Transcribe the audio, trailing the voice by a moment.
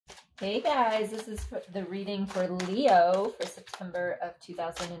Hey guys, this is the reading for Leo for September of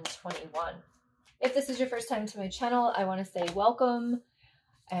 2021. If this is your first time to my channel, I want to say welcome.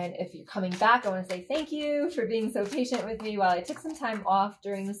 And if you're coming back, I want to say thank you for being so patient with me while I took some time off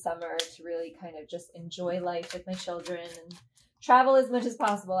during the summer to really kind of just enjoy life with my children and travel as much as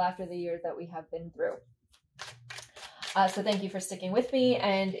possible after the years that we have been through. So thank you for sticking with me.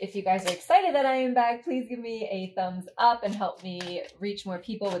 And if you guys are excited that I am back, please give me a thumbs up and help me reach more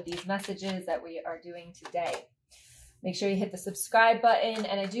people with these messages that we are doing today. Make sure you hit the subscribe button.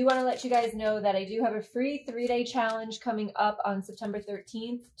 And I do want to let you guys know that I do have a free 3-day challenge coming up on September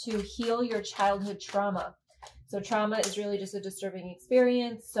 13th to heal your childhood trauma. So trauma is really just a disturbing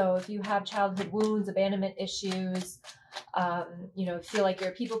experience. So if you have childhood wounds, abandonment issues, feel like you're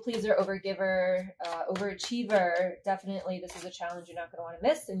a people pleaser, overgiver, overachiever, definitely this is a challenge you're not going to want to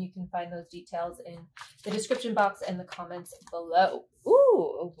miss. And you can find those details in the description box and the comments below.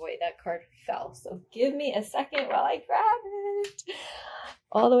 Ooh, oh boy, that card fell. So give me a second while I grab it.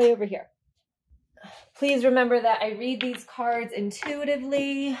 All the way over here. Please remember that I read these cards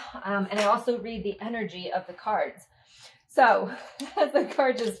intuitively, and I also read the energy of the cards. So as the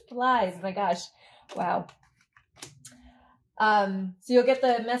card just flies, my gosh, wow. So you'll get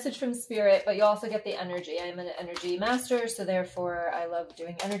the message from spirit, but you'll also get the energy. I'm an energy master, so therefore I love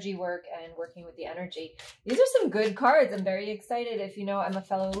doing energy work and working with the energy. These are some good cards. I'm very excited. If you know, I'm a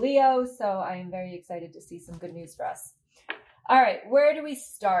fellow Leo, so I am very excited to see some good news for us. All right, where do we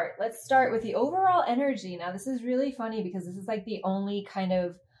start? Let's start with the overall energy. Now, this is really funny because this is like the only kind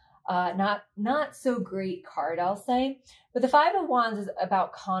of not so great card, I'll say. But the Five of Wands is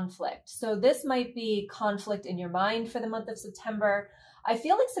about conflict. So this might be conflict in your mind for the month of September. I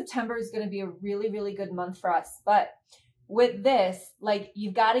feel like September is going to be a really, really good month for us. But with this, like,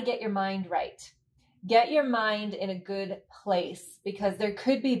 you've got to get your mind right. Get your mind in a good place because there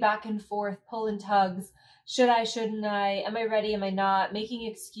could be back and forth, pull and tugs. Should I, shouldn't I? Am I ready? Am I not? Making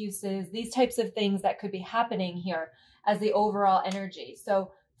excuses, these types of things that could be happening here as the overall energy.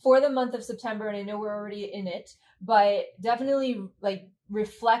 So for the month of September, and I know we're already in it, but definitely like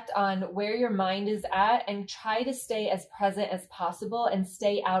reflect on where your mind is at and try to stay as present as possible and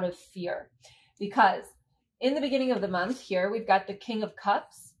stay out of fear. Because in the beginning of the month here, we've got the King of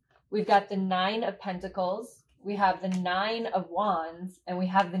Cups, we've got the Nine of Pentacles, we have the Nine of Wands, and we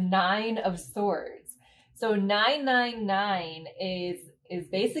have the Nine of Swords. So 999 is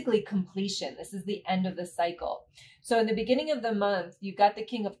basically completion. This is the end of the cycle. So in the beginning of the month, you've got the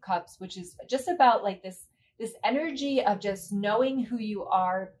King of Cups, which is just about like this energy of just knowing who you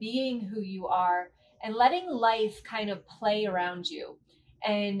are, being who you are, and letting life kind of play around you.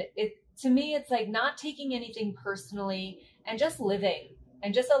 And to me, it's like not taking anything personally and just living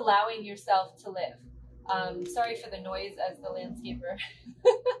and just allowing yourself to live. Sorry for the noise as the landscaper.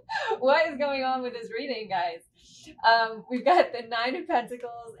 What is going on with this reading, guys? We've got the Nine of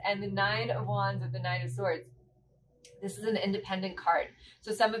Pentacles and the Nine of Wands with the Nine of Swords. This is an independent card.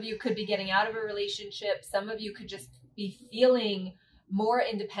 So some of you could be getting out of a relationship. Some of you could just be feeling more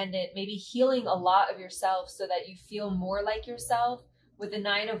independent, maybe healing a lot of yourself so that you feel more like yourself. With the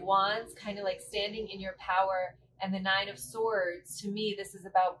Nine of Wands, kind of like standing in your power, and the Nine of Swords, to me, this is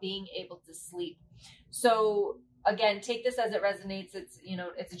about being able to sleep. So again, take this as it resonates.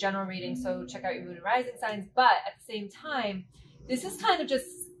 It's a general reading, so check out your moon and rising signs. But at the same time, this is kind of just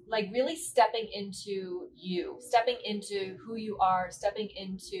like really stepping into you, stepping into who you are, stepping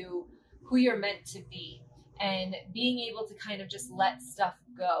into who you're meant to be, and being able to kind of just let stuff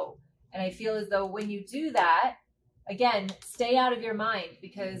go. And I feel as though when you do that, again, stay out of your mind,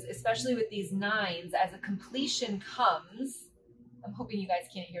 because especially with these nines, as a completion comes, I'm hoping you guys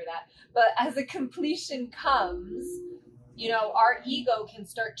can't hear that, but as a completion comes, our ego can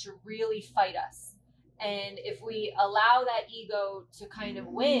start to really fight us. And if we allow that ego to kind of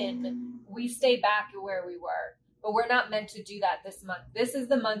win, we stay back where we were. But we're not meant to do that this month. This is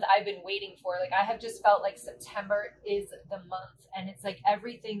the month I've been waiting for. Like, I have just felt like September is the month. And it's like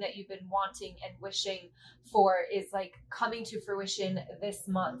everything that you've been wanting and wishing for is like coming to fruition this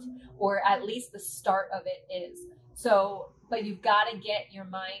month, or at least the start of it is. So, but you've got to get your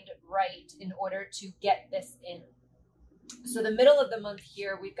mind right in order to get this in. So the middle of the month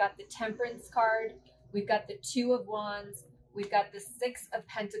here, we've got the Temperance card, we've got the Two of Wands, we've got the Six of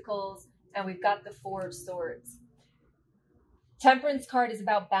Pentacles, and we've got the Four of Swords. Temperance card is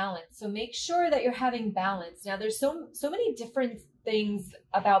about balance. So make sure that you're having balance. Now there's so many different things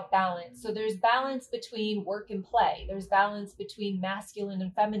about balance. So there's balance between work and play. There's balance between masculine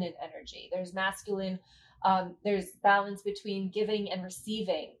and feminine energy. There's balance between giving and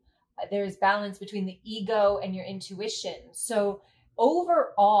receiving. There's balance between the ego and your intuition. So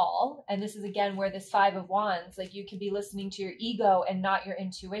overall, and this is again where this 5 of Wands, like you could be listening to your ego and not your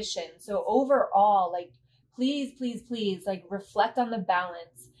intuition. So overall, like please, please, please, like reflect on the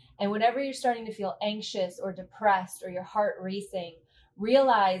balance. And whenever you're starting to feel anxious or depressed or your heart racing,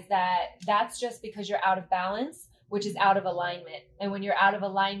 realize that that's just because you're out of balance, which is out of alignment. And when you're out of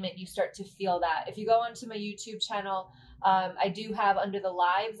alignment, you start to feel that. If you go onto my YouTube channel, I do have under the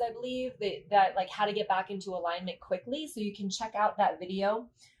lives, I believe, that like how to get back into alignment quickly. So you can check out that video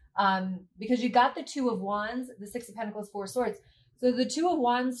because you got the 2 of Wands, the 6 of Pentacles, 4 of Swords. So the 2 of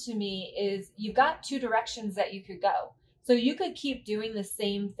Wands to me is you've got 2 directions that you could go. So you could keep doing the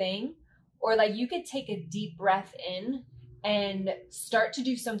same thing, or like you could take a deep breath in and start to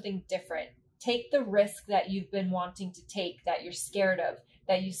do something different. Take the risk that you've been wanting to take, that you're scared of,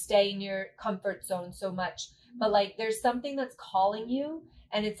 that you stay in your comfort zone so much. But like there's something that's calling you,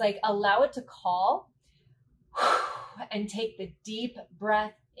 and it's like allow it to call and take the deep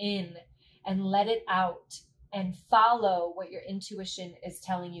breath in and let it out and follow what your intuition is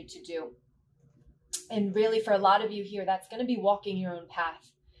telling you to do. And really for a lot of you here, that's going to be walking your own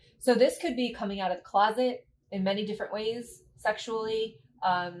path. So this could be coming out of the closet in many different ways, sexually,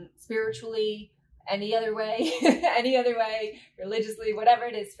 spiritually, any other way, religiously, whatever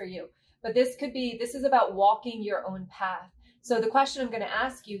it is for you. But this is about walking your own path. So the question I'm going to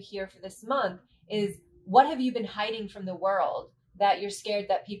ask you here for this month is, what have you been hiding from the world that you're scared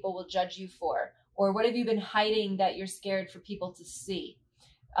that people will judge you for? Or what have you been hiding that you're scared for people to see?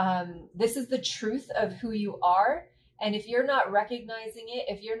 This is the truth of who you are. And if you're not recognizing it,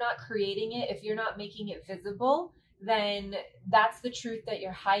 if you're not creating it, if you're not making it visible, then that's the truth that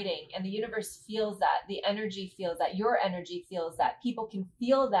you're hiding. And the universe feels that, the energy feels that, your energy feels that, people can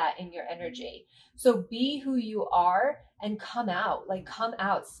feel that in your energy. So be who you are and come out,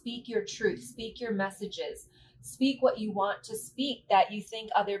 speak your truth, speak your messages, speak what you want to speak that you think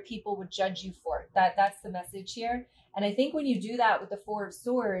other people would judge you for. That's the message here. And I think when you do that with the 4 of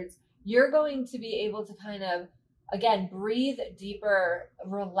Swords, you're going to be able to kind of, again, breathe deeper,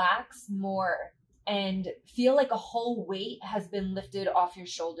 relax more, and feel like a whole weight has been lifted off your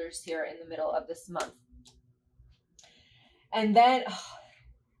shoulders here in the middle of this month. And then,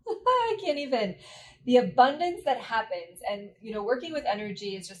 I can't even, the abundance that happens, and working with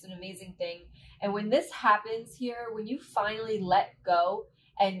energy is just an amazing thing. And when this happens here, when you finally let go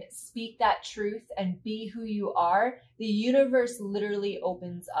and speak that truth and be who you are, the universe literally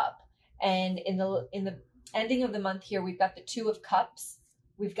opens up. And in the ending of the month here, we've got the 2 of Cups,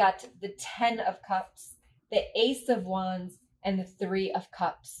 we've got the 10 of Cups, the Ace of Wands, and the 3 of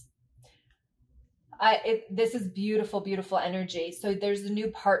Cups. This is beautiful, beautiful energy. So there's a new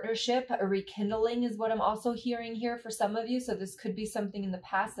partnership, a rekindling is what I'm also hearing here for some of you. So this could be something in the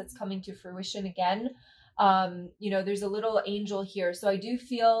past that's coming to fruition again. There's a little angel here. So I do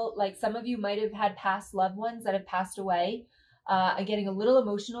feel like some of you might have had past loved ones that have passed away. I'm getting a little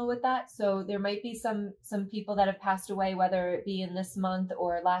emotional with that. So there might be some people that have passed away, whether it be in this month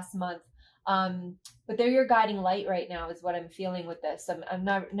or last month. But they're your guiding light right now is what I'm feeling with this. I'm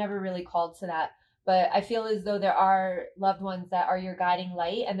never really called to that, but I feel as though there are loved ones that are your guiding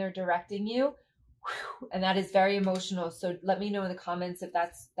light and they're directing you. And that is very emotional. So let me know in the comments if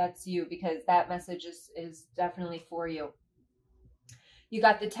that's you, because that message is definitely for you. You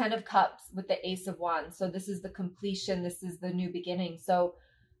got the 10 of Cups with the Ace of Wands. So this is the completion. This is the new beginning. So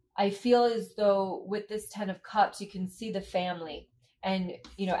I feel as though with this 10 of Cups, you can see the family. And,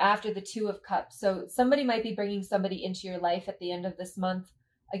 after the 2 of Cups. So somebody might be bringing somebody into your life at the end of this month.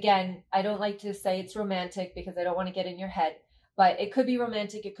 Again, I don't like to say it's romantic because I don't want to get in your head. But it could be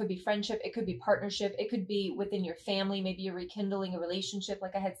romantic. It could be friendship. It could be partnership. It could be within your family. Maybe you're rekindling a relationship,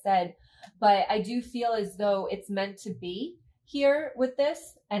 like I had said. But I do feel as though it's meant to be here with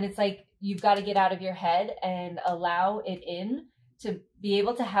this, and it's like you've got to get out of your head and allow it in to be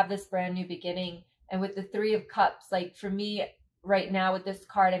able to have this brand new beginning. And with the 3 of Cups, like for me right now with this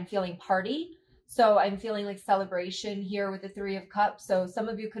card, I'm feeling party. So I'm feeling like celebration here with the 3 of Cups. So some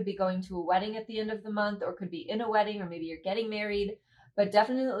of you could be going to a wedding at the end of the month, or could be in a wedding, or maybe you're getting married. But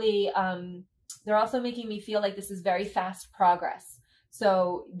definitely they're also making me feel like this is very fast progress.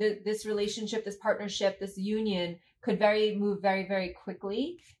 So this relationship, this partnership, this union could move very, very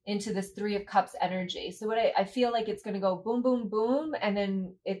quickly into this 3 of Cups energy. So what I feel like it's going to go boom, boom, boom. And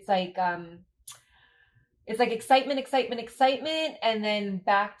then it's like excitement, excitement, excitement. And then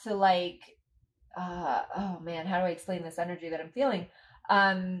back to like, oh man, how do I explain this energy that I'm feeling?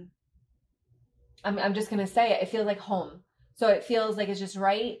 I'm just going to say it. It feels like home. So it feels like it's just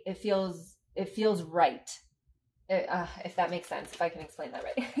right. It feels right. If that makes sense, if I can explain that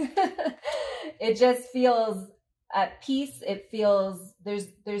right. It just feels at peace. It feels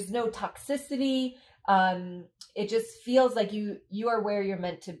there's no toxicity. It just feels like you are where you're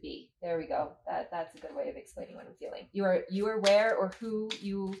meant to be. There we go. That's a good way of explaining what I'm feeling. You are where, or who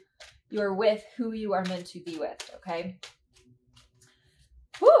you are with, who you are meant to be with. Okay.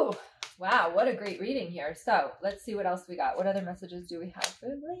 Whew. Wow, what a great reading here. So let's see what else we got. What other messages do we have for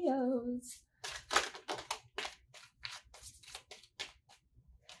Leos?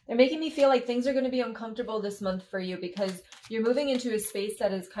 They're making me feel like things are going to be uncomfortable this month for you because you're moving into a space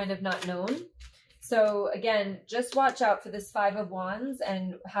that is kind of not known. So again, just watch out for this 5 of Wands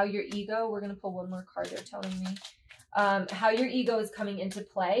and how your ego, we're going to pull one more card, they're telling me, how your ego is coming into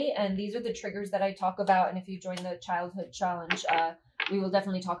play. And these are the triggers that I talk about. And if you join the childhood challenge, we will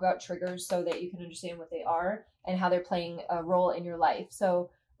definitely talk about triggers so that you can understand what they are and how they're playing a role in your life.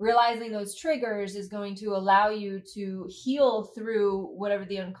 So realizing those triggers is going to allow you to heal through whatever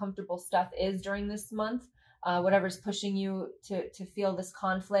the uncomfortable stuff is during this month. Whatever's pushing you to feel this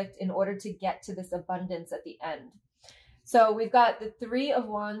conflict in order to get to this abundance at the end. So we've got the 3 of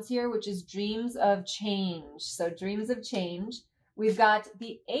Wands here, which is dreams of change. So dreams of change. We've got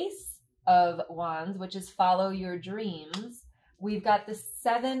the Ace of Wands, which is follow your dreams. We've got the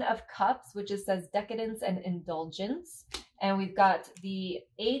 7 of Cups, which is says decadence and indulgence. And we've got the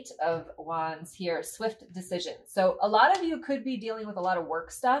 8 of Wands here, swift decisions. So a lot of you could be dealing with a lot of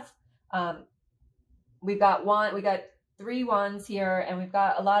work stuff. We got 3 wands here, and we've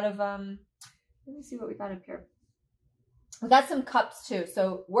got a lot of, let me see what we got up here. We got some cups too.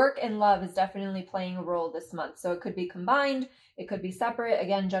 So work and love is definitely playing a role this month. So it could be combined. It could be separate.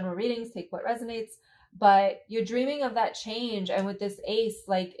 Again, general readings, take what resonates, but you're dreaming of that change. And with this ace,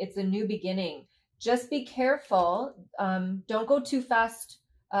 like it's a new beginning. Just be careful. Don't go too fast.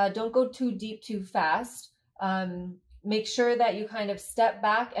 Don't go too deep too fast. Make sure that you kind of step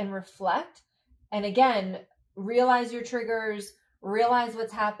back and reflect. And again, realize your triggers, realize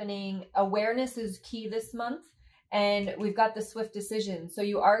what's happening. Awareness is key this month. And we've got the swift decision. So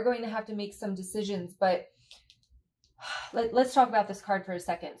you are going to have to make some decisions, but let's talk about this card for a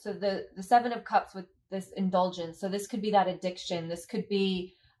second. So the 7 of Cups with this indulgence. So this could be that addiction. This could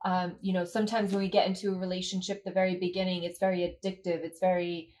be, you know, sometimes when we get into a relationship, the very beginning, it's very addictive. It's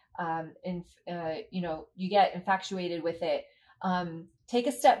very, you know, you get infatuated with it. Take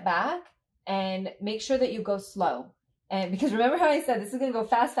a step back and make sure that you go slow. And because remember how I said this is going to go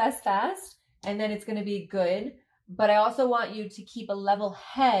fast, fast, fast, and then it's going to be good. But I also want you to keep a level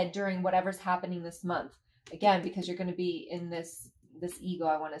head during whatever's happening this month. Again, because you're going to be in this ego,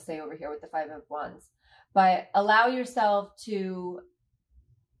 I want to say over here with the 5 of Wands. But allow yourself to,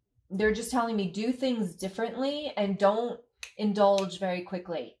 they're just telling me, do things differently and don't indulge very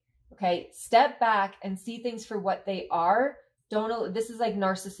quickly. Okay. Step back and see things for what they are. This is like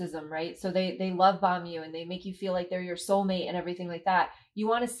narcissism, right? So they love bomb you and they make you feel like they're your soulmate and everything like that. You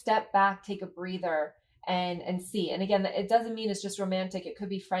want to step back, take a breather and see. And again, it doesn't mean it's just romantic. It could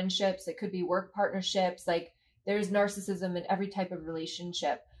be friendships. It could be work partnerships. Like there's narcissism in every type of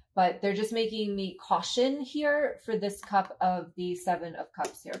relationship, but they're just making me caution here for this cup of the 7 of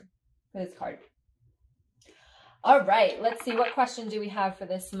Cups here for this card. All right, let's see. What question do we have for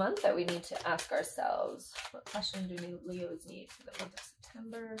this month that we need to ask ourselves? What question do Leos need for the month of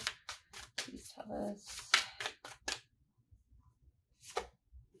September? Please tell us.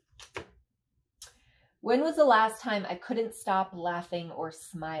 When was the last time I couldn't stop laughing or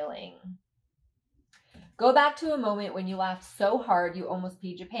smiling? Go back to a moment when you laughed so hard you almost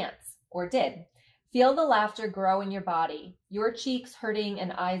peed your pants, or did. Feel the laughter grow in your body, your cheeks hurting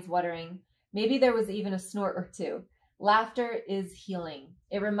and eyes watering. Maybe there was even a snort or two. Laughter is healing.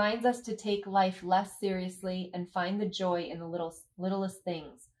 It reminds us to take life less seriously and find the joy in the littlest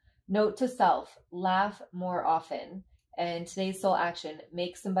things. Note to self, laugh more often. And today's soul action,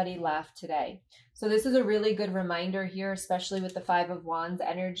 make somebody laugh today. So this is a really good reminder here, especially with the 5 of Wands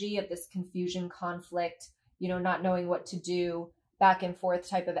energy of this confusion, conflict, you know, not knowing what to do, back and forth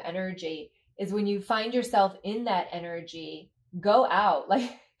type of energy, is when you find yourself in that energy, go out.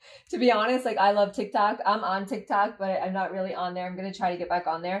 Like, to be honest, like I love TikTok. I'm on TikTok, but I'm not really on there. I'm going to try to get back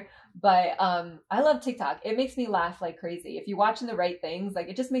on there. But I love TikTok. It makes me laugh like crazy. If you're watching the right things, like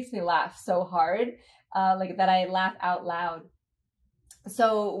it just makes me laugh so hard, like that I laugh out loud.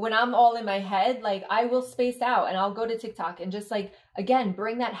 So when I'm all in my head, like I will space out and I'll go to TikTok and just like, again,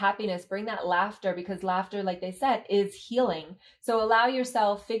 bring that happiness, bring that laughter, because laughter, like they said, is healing. So allow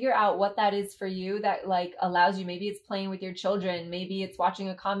yourself, figure out what that is for you that like allows you. Maybe it's playing with your children. Maybe it's watching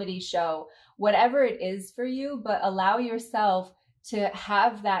a comedy show, whatever it is for you, but allow yourself to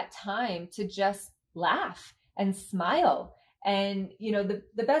have that time to just laugh and smile. And, you know,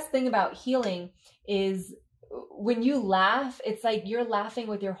 the best thing about healing is when you laugh, it's like you're laughing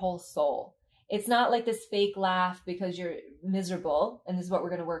with your whole soul. It's not like this fake laugh because you're miserable. And this is what we're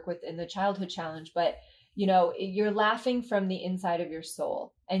going to work with in the childhood challenge. But, you know, you're laughing from the inside of your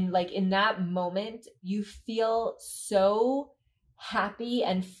soul. And like in that moment, you feel so happy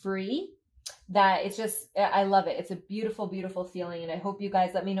and free that it's just, I love it. It's a beautiful, beautiful feeling. And I hope you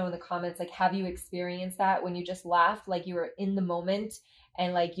guys let me know in the comments, like, have you experienced that when you just laugh, like you were in the moment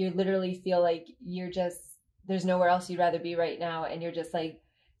and like you literally feel like you're just, there's nowhere else you'd rather be right now. And you're just like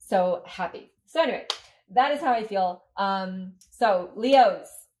so happy. So anyway, that is how I feel. So Leos,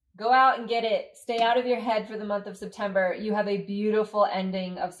 go out and get it. Stay out of your head for the month of September. You have a beautiful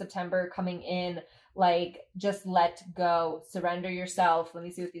ending of September coming in. Like, just let go. Surrender yourself. Let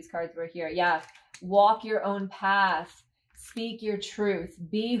me see what these cards were here. Yeah. Walk your own path. Speak your truth.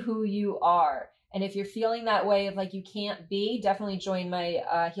 Be who you are. And if you're feeling that way of like you can't be, definitely join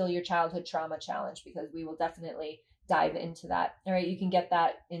my Heal Your Childhood Trauma Challenge, because we will definitely dive into that. All right. You can get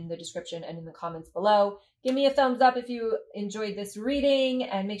that in the description and in the comments below. Give me a thumbs up if you enjoyed this reading,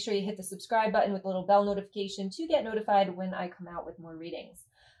 and make sure you hit the subscribe button with a little bell notification to get notified when I come out with more readings.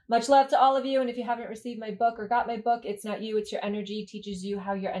 Much love to all of you. And if you haven't received my book or got my book, It's Not You, It's Your Energy, teaches you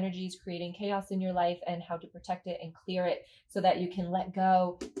how your energy is creating chaos in your life and how to protect it and clear it so that you can let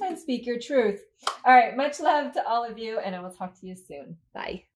go and speak your truth. All right. Much love to all of you, and I will talk to you soon. Bye.